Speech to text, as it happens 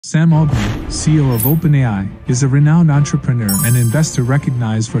Sam Altman, CEO of OpenAI, is a renowned entrepreneur and investor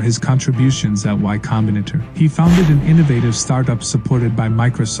recognized for his contributions at Y Combinator. He founded an innovative startup supported by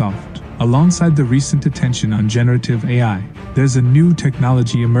Microsoft. Alongside the recent attention on generative AI, there's a new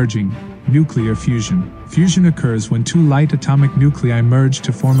technology emerging: nuclear fusion. Fusion occurs when two light atomic nuclei merge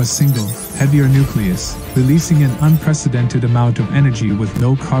to form a single, heavier nucleus, releasing an unprecedented amount of energy with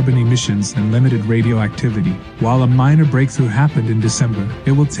no carbon emissions and limited radioactivity. While a minor breakthrough happened in December,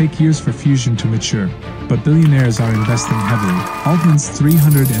 it will take years for fusion to mature, but billionaires are investing heavily. Altman's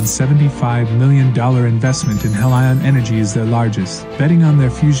 $375 million investment in Helion Energy is their largest, betting on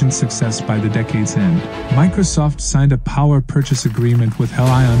their fusion success by the decade's end. Microsoft signed a power purchase agreement with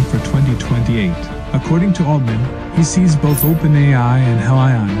Helion for 2028. According to Altman, he sees both OpenAI and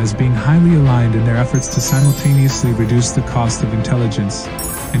Helion as being highly aligned in their efforts to simultaneously reduce the cost of intelligence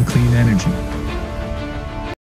and clean energy.